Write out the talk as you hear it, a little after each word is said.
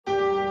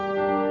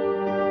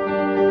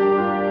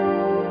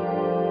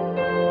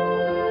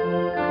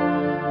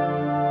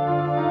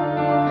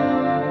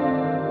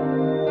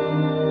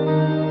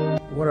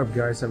up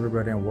guys,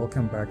 everybody, and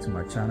welcome back to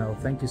my channel.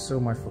 Thank you so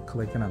much for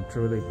clicking. I'm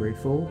truly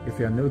grateful. If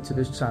you're new to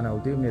this channel,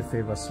 do me a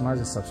favor, smash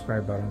the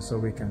subscribe button so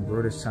we can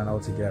grow this channel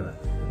together.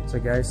 So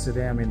guys,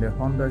 today I'm in the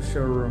Honda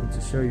showroom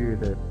to show you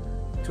the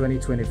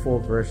 2024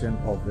 version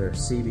of the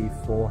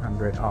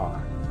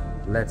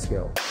CB400R. Let's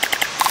go.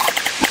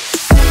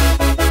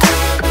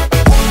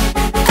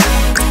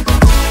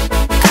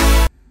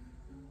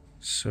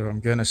 So I'm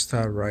gonna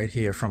start right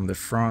here from the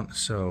front.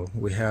 So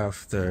we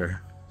have the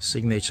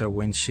signature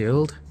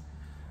windshield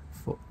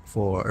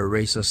for a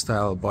racer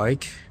style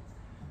bike,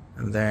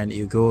 and then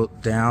you go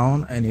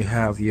down and you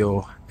have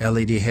your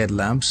LED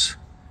headlamps.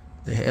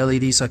 The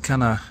LEDs are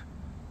kind of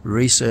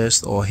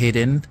recessed or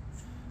hidden,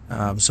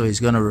 so it's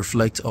gonna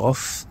reflect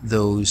off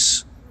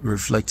those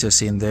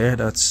reflectors in there.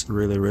 That's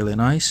really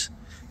nice.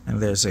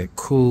 And there's a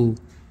cool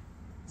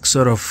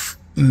sort of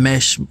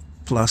mesh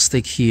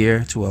plastic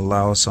here to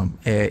allow some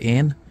air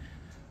in.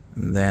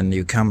 And then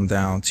you come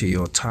down to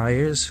your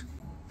tires,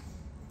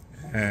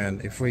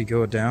 and if we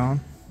go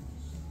down,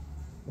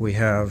 we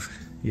have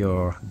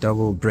your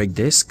double brake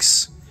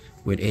discs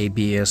with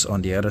ABS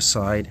on the other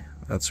side.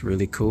 That's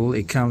really cool.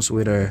 It comes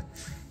with a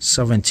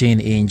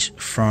 17-inch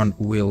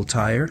front wheel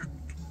tire,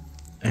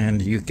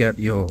 and you get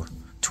your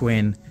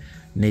twin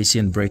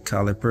Nation brake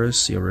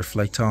calipers, your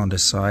reflector on the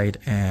side,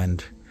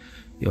 and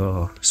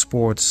your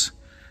sports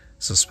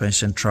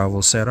suspension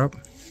travel setup.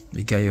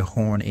 You get your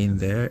horn in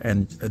there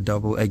and a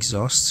double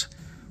exhaust,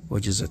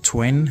 which is a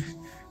twin,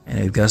 and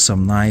it got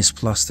some nice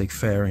plastic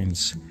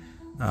fairings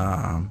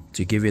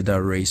to give it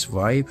that race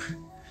vibe.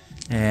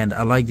 And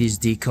I like these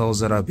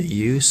decals that have been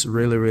used.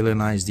 Really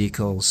nice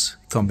decals,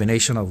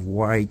 combination of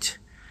white,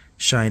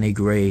 shiny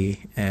gray,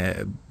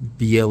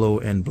 yellow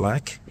and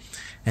black.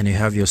 And you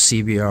have your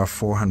CBR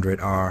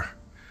 400R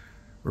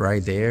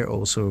right there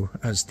also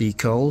as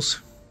decals.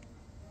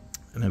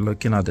 And then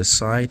looking at the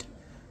side,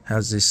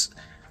 has this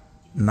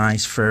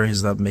nice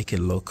fairings that make it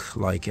look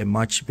like a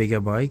much bigger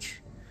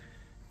bike.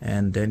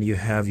 And then you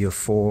have your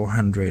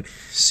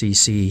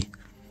 400cc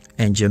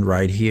engine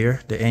right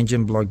here. The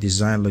engine block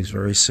design looks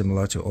very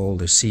similar to all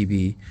the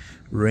CB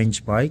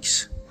range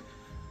bikes,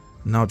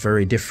 not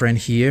very different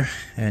here.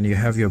 And you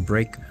have your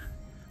brake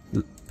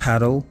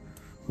paddle,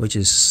 which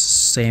is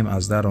same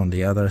as that on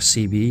the other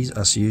CBs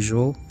as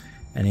usual.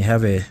 And you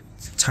have a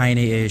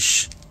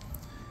tiny-ish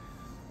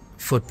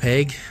foot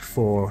peg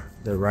for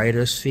the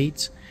rider's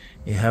feet.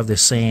 You have the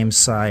same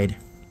side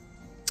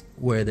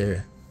where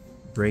the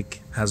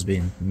brake has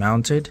been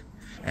mounted,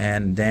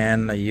 and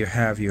then you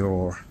have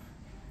your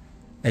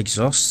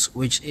exhaust,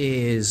 which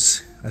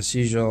is as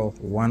usual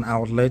one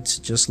outlet,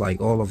 just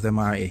like all of them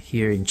are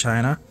here in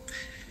China.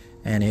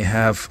 And you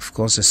have, of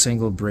course, a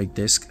single brake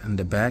disc in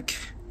the back.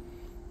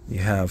 You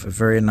have a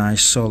very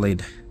nice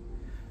solid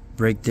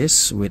brake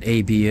disc with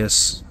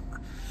ABS,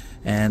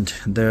 and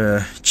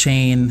the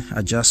chain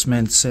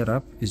adjustment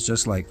setup is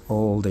just like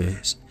all the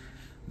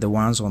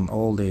ones on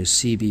all the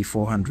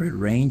CB400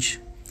 range.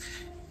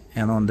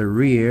 And on the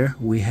rear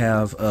we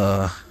have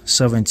a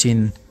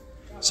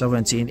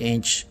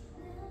 17-inch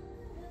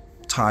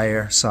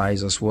tire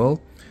size as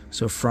well.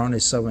 So front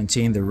is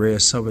 17, the rear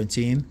is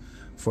 17.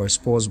 For a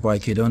sports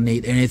bike, you don't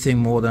need anything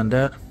more than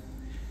that.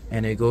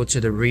 And you go to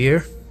the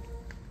rear,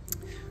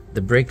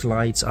 the brake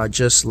lights are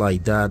just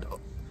like that.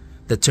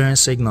 The turn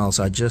signals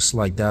are just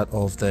like that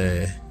of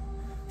the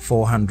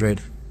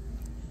 400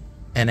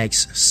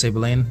 NX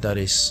sibling that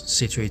is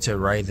situated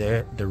right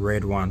there, the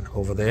red one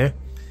over there.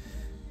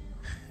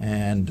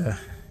 And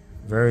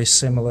very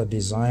similar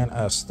design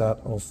as that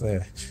of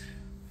the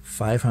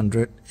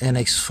 500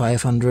 NX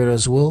 500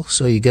 as well.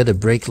 So you get the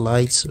brake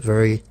lights,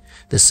 the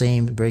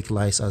same brake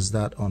lights as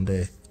that on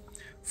the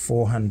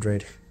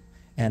 400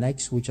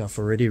 NX, which I've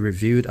already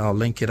reviewed. I'll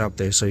link it up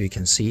there so you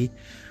can see.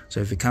 So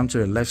if you come to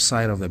the left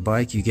side of the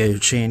bike, you get your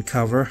chain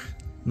cover,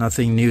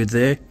 nothing new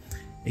there.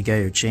 You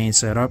get your chain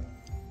setup,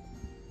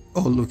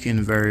 all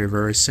looking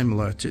very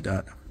similar to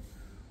that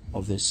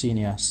of the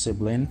senior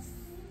sibling,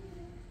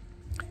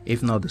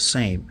 if not the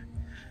same.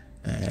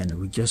 And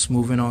we're just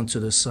moving on to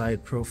the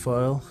side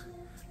profile.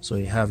 So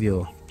you have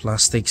your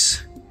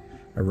plastics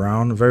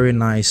around, very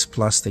nice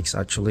plastics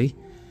actually.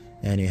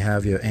 And you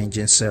have your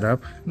engine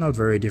setup, not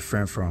very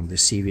different from the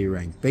CV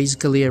range.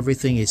 Basically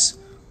everything is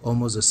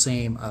almost the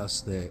same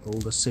as the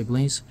older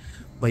siblings,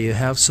 but you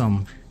have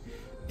some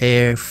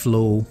air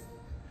flow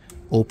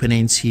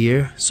openings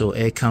here, so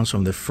air comes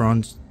from the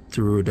front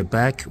through the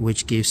back,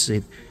 which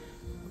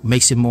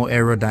makes it more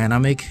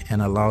aerodynamic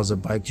and allows the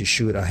bike to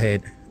shoot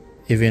ahead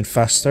even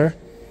faster.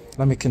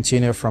 Let me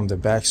continue from the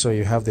back. So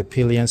you have the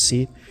pillion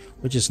seat,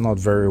 which is not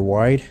very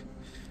wide,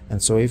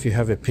 and so if you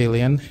have a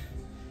pillion,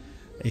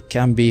 it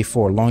can be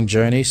for long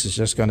journeys, it's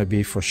just going to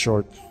be for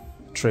short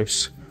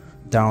trips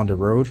down the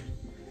road.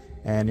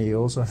 And you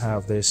also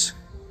have this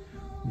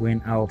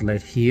wind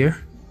outlet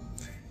here,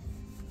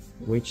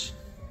 which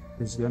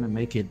is going to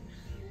make it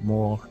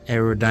more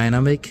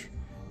aerodynamic.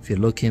 If you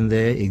look in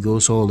there, it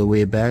goes all the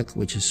way back,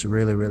 which is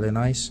really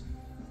nice.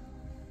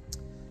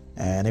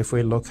 And if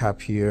we look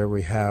up here,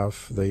 we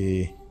have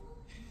the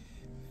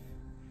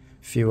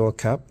fuel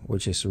cap,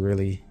 which is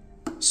really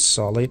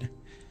solid.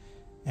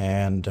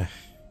 And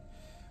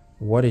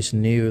what is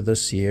new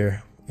this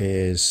year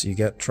is you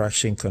get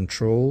traction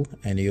control,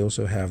 and you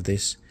also have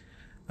this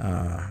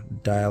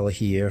dial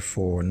here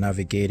for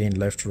navigating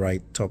left,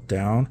 right, top,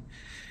 down.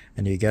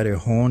 And you get a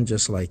horn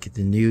just like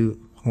the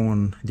new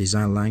horn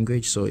design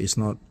language. So it's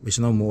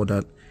no more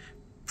that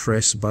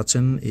press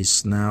button.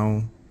 It's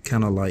now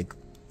kind of like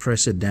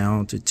press it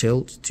down to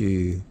tilt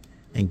to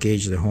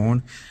engage the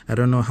horn. I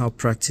don't know how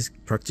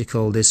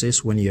practical this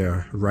is when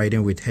you're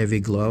riding with heavy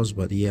gloves,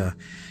 but yeah.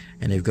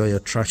 And you've got your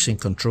traction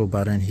control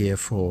button here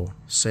for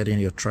setting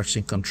your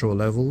traction control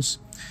levels.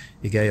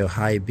 You got your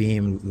high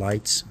beam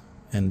lights,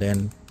 and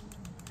then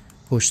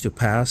push to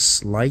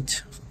pass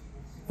light,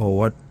 or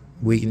what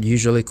we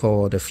usually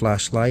call the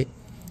flashlight.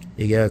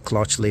 You get a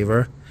clutch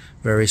lever,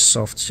 very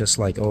soft, just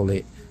like all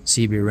the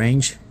CB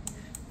range.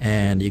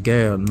 And you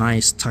get a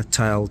nice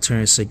tactile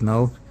turn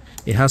signal.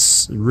 It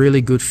has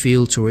really good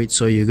feel to it,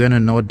 so you're gonna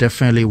know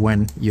definitely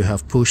when you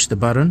have pushed the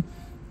button.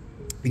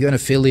 You're gonna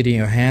feel it in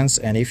your hands,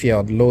 and if you're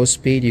at low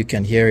speed you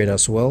can hear it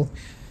as well.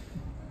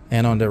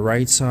 And on the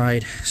right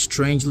side,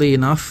 strangely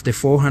enough, the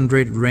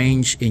 400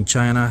 range in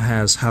China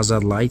has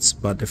hazard lights,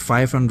 but the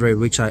 500,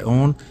 which I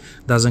own,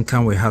 doesn't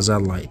come with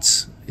hazard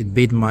lights. It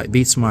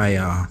beats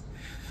my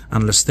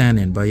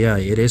understanding, but yeah,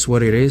 it is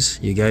what it is.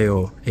 You got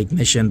your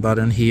ignition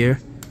button here.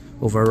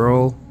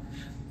 Overall,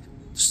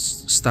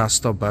 start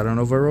stop button.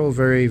 Overall,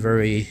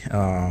 very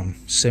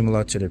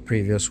similar to the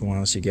previous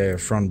ones. You get your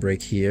front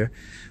brake here.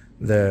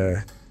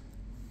 The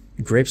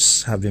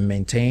grips have been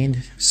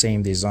maintained,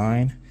 same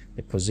design.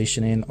 The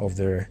positioning of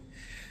the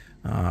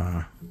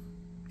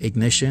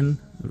ignition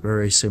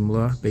very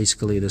similar,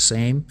 basically the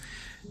same,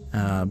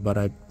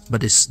 but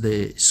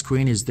the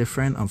screen is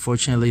different.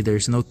 Unfortunately,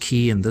 there's no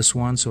key in this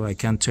one, so I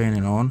can't turn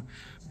it on,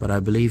 but I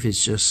believe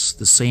it's just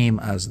the same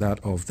as that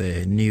of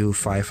the new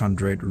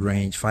 500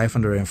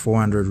 and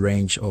 400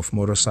 range of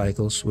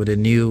motorcycles, with a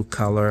new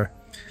color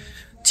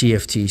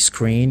TFT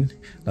screen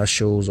that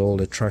shows all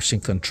the traction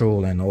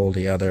control and all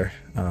the other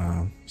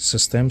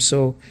systems.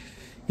 So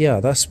yeah,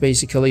 that's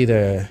basically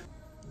the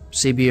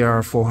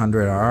CBR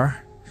 400R.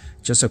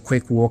 Just a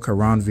quick walk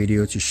around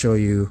video to show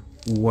you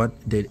what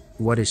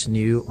is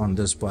new on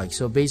this bike.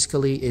 So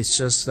basically it's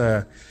just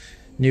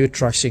new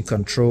traction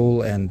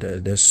control and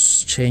the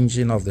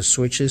changing of the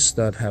switches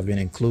that have been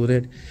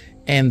included,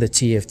 and the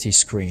TFT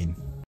screen.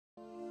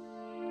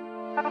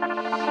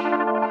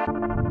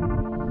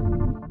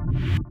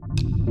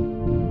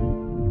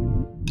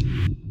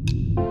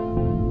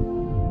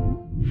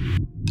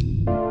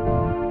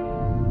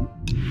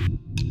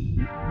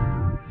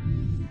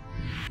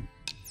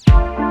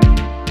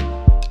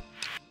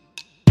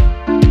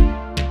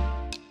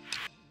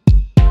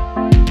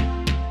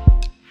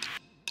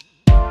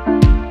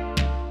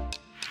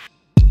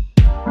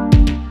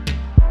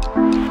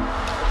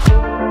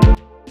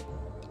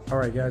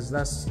 Alright guys,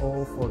 that's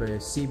all for the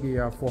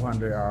CBR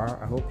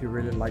 400R. I hope you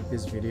really liked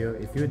this video.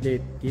 If you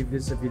did, give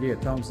this video a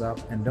thumbs up,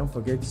 and don't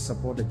forget to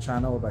support the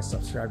channel by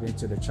subscribing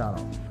to the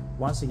channel.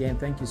 Once again,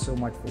 thank you so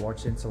much for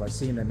watching. Till I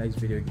see you in the next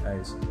video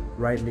guys.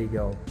 Ride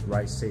legal,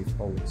 ride safe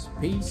always.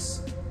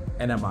 Peace,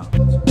 and I'm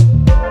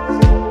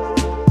out.